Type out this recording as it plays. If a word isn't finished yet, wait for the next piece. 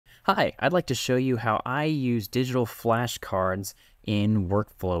Hi, I'd like to show you how I use digital flashcards in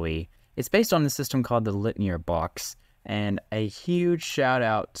Workflowy. It's based on the system called the Linear Box, and a huge shout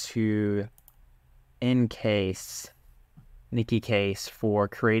out to Nikki Case, for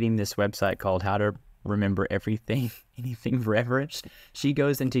creating this website called How to Remember Everything, Anything Forever. She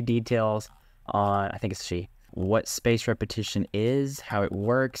goes into details on, I think it's she, what spaced repetition is, how it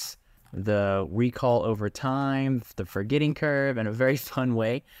works, the recall over time, the forgetting curve, in a very fun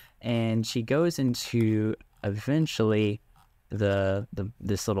way. And she goes into eventually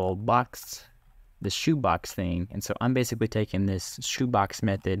this little box, the shoebox thing. And so I'm basically taking this shoebox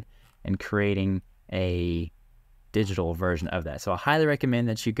method and creating a digital version of that. So I highly recommend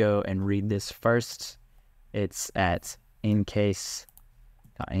that you go and read this first. It's at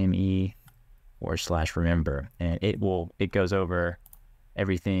incase.me/remember, and it goes over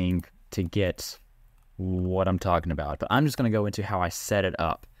everything to get what I'm talking about. But I'm just going to go into how I set it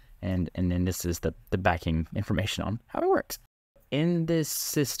up, and then this is the backing information on how it works. In this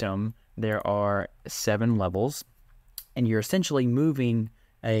system, there are 7 levels, and you're essentially moving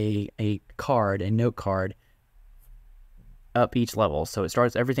a note card up each level. So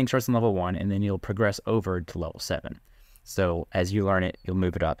everything starts in level 1, and then you'll progress over to level 7. So as you learn it, you'll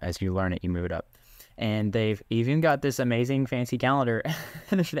move it up. As you learn it, you move it up. And they've even got this amazing fancy calendar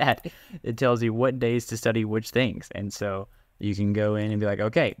that it tells you what days to study which things. And so you can go in and be like,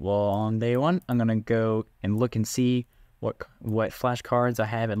 okay, well, on day 1, I'm going to go and look and see what flashcards I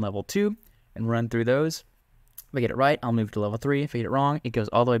have in level 2 and run through those. If I get it right, I'll move to level 3. If I get it wrong, it goes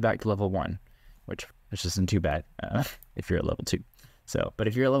all the way back to level 1, which isn't too bad if you're at level 2. But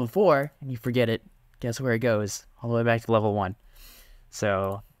if you're at level 4 and you forget it, guess where it goes? All the way back to level 1.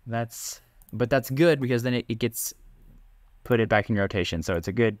 So that's good, because then it gets put it back in your rotation. So it's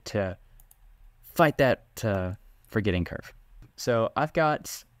a good to fight that forgetting curve. So I've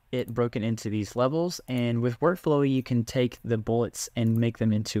got it broken into these levels, and with Workflowy, you can take the bullets and make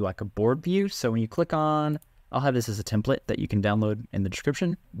them into like a board view. So when you click on, I'll have this as a template that you can download in the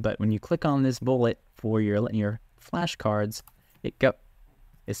description, but when you click on this bullet for your flashcards,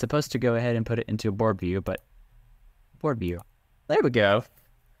 it's supposed to go ahead and put it into a board view, but board view. There we go.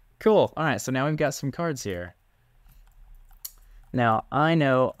 Cool. All right, so now we've got some cards here. Now, I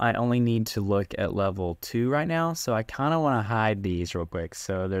know I only need to look at level 2 right now, so I kind of want to hide these real quick.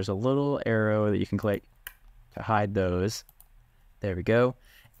 So there's a little arrow that you can click to hide those. There we go.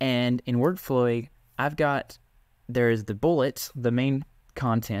 And in Workflowy, there's the bullet, the main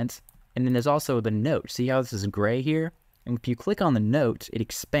content, and then there's also the note. See how this is gray here? And if you click on the note, it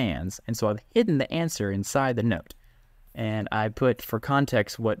expands. And so I've hidden the answer inside the note. And I put, for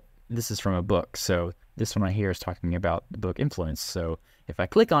context, this is from a book. So this one right here is talking about the book Influence. So if I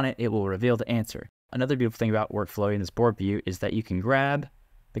click on it, it will reveal the answer. Another beautiful thing about Workflowy in this board view is that you can grab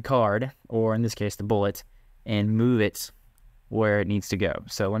the card, or in this case, the bullet, and move it where it needs to go.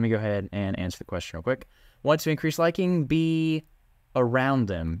 So let me go ahead and answer the question real quick. Want to increase liking? Be around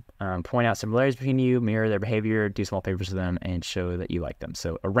them. Point out similarities between you, mirror their behavior, do small favors to them, and show that you like them.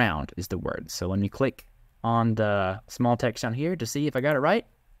 So around is the word. So let me click on the small text down here to see if I got it right.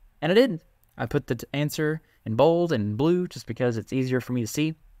 And I did. I put the answer in bold and blue just because it's easier for me to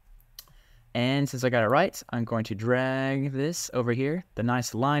see. And since I got it right, I'm going to drag this over here. The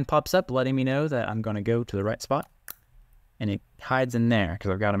nice line pops up letting me know that I'm going to go to the right spot. And it hides in there because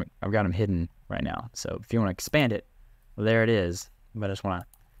I've got them hidden right now. So if you want to expand it, well, there it is. But I just want to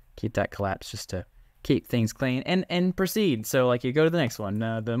keep that collapsed just to keep things clean and proceed. So like you go to the next one.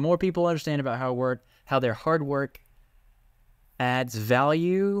 The more people understand about how their hard work adds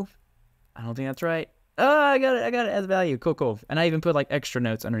value. I don't think that's right. Oh, I got it as value. Cool. And I even put like extra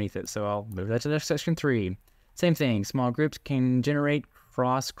notes underneath it. So I'll move that to section 3. Same thing. Small groups can generate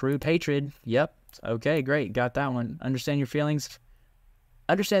cross-group hatred. Yep. Okay, great. Got that one. Understand your feelings.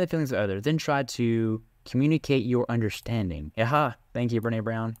 Understand the feelings of others. Then try to communicate your understanding. Aha. Thank you, Brene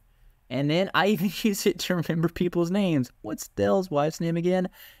Brown. And then I even use it to remember people's names. What's Dell's wife's name again?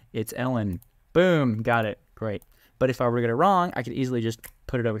 It's Ellen. Boom. Got it. Great. But if I were to get it wrong, I could easily just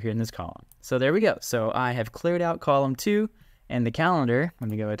put it over here in this column. So there we go. So I have cleared out column 2, and the calendar, let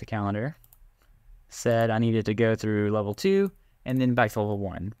me go to calendar, said I needed to go through level 2 and then back to level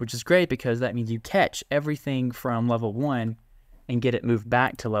 1, which is great because that means you catch everything from level 1 and get it moved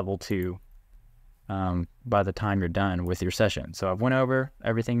back to level 2 by the time you're done with your session. So I've went over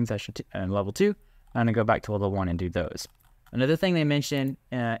everything in level 2. I'm going to go back to level 1 and do those. Another thing they mention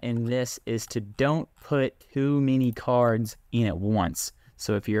in this is to don't put too many cards in at once.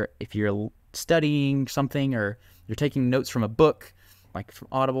 So if you're studying something or you're taking notes from a book, like from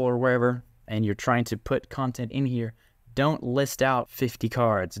Audible or wherever, and you're trying to put content in here, don't list out 50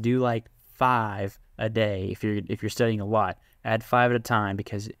 cards. Do like 5 a day if you're studying a lot. Add 5 at a time,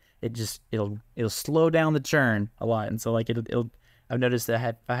 because it'll slow down the churn a lot. And so like I've noticed that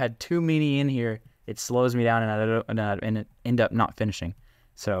if I had too many in here, it slows me down and I end up not finishing.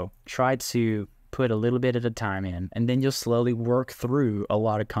 So try to put a little bit at a time in, and then you'll slowly work through a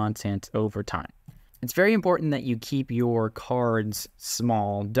lot of content over time. It's very important that you keep your cards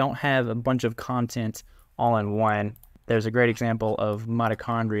small. Don't have a bunch of content all in one. There's a great example of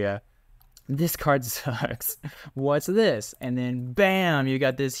mitochondria. This card sucks. What's this? And then bam, you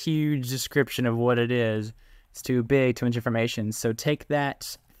got this huge description of what it is. It's too big, too much information. So take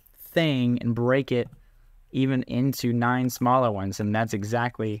that thing and break it even into 9 smaller ones, and that's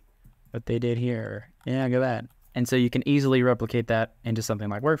exactly what they did here. Yeah, look at that. And so you can easily replicate that into something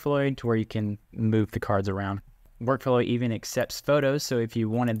like Workflowy, to where you can move the cards around. Workflowy even accepts photos, so if you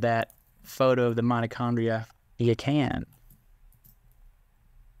wanted that photo of the mitochondria, you can.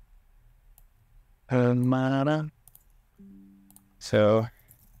 So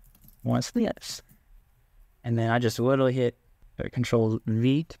what's this? And then I just literally hit Control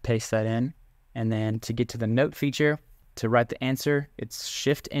V to paste that in. And then to get to the note feature, to write the answer, it's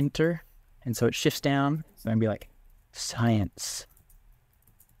Shift Enter. And so it shifts down. So I'm going to be like, science.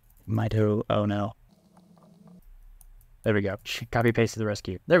 Mito, oh no. There we go. Copy paste to the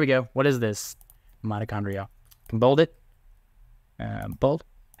rescue. There we go. What is this? Mitochondria. I can bold it. Bold.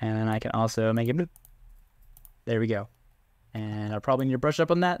 And then I can also make it blue. There we go. And I probably need to brush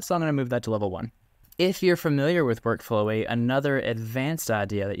up on that, so I'm going to move that to level 1. If you're familiar with Workflowy, another advanced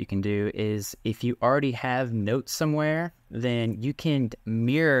idea that you can do is, if you already have notes somewhere, then you can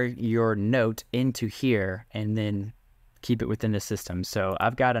mirror your note into here and then keep it within the system. So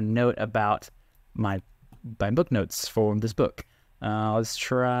I've got a note about my book notes for this book. Let's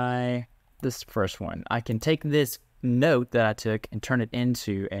try this first one. I can take this note that I took and turn it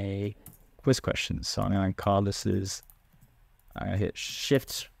into a quiz question. So I'm going to call this is, I'm going to hit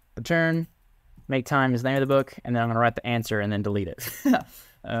Shift Return. Make time is the name of the book, and then I'm going to write the answer and then delete it.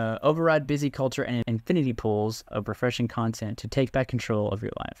 Override busy culture and infinity pools of refreshing content to take back control of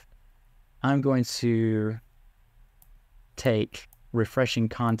your life. I'm going to take refreshing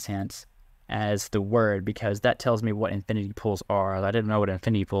content as the word, because that tells me what infinity pools are. I didn't know what an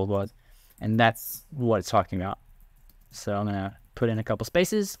infinity pool was, and that's what it's talking about. So I'm going to put in a couple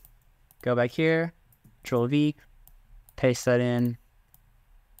spaces, go back here, Control V, paste that in,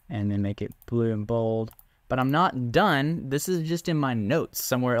 and then make it blue and bold. But I'm not done. This is just in my notes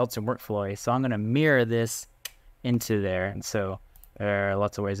somewhere else in Workflowy. So I'm going to mirror this into there. And so there are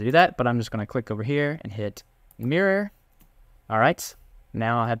lots of ways to do that, but I'm just going to click over here and hit mirror. All right.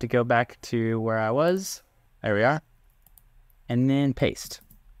 Now I'll have to go back to where I was. There we are. And then paste.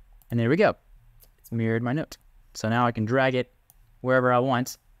 And there we go. It's mirrored my note. So now I can drag it wherever I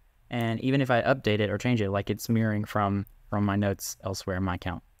want. And even if I update it or change it, like it's mirroring from my notes elsewhere in my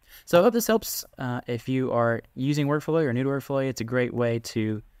account. So I hope this helps. If you are using Workflowy or new to Workflowy, it's a great way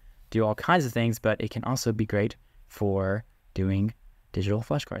to do all kinds of things, but it can also be great for doing digital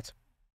flashcards.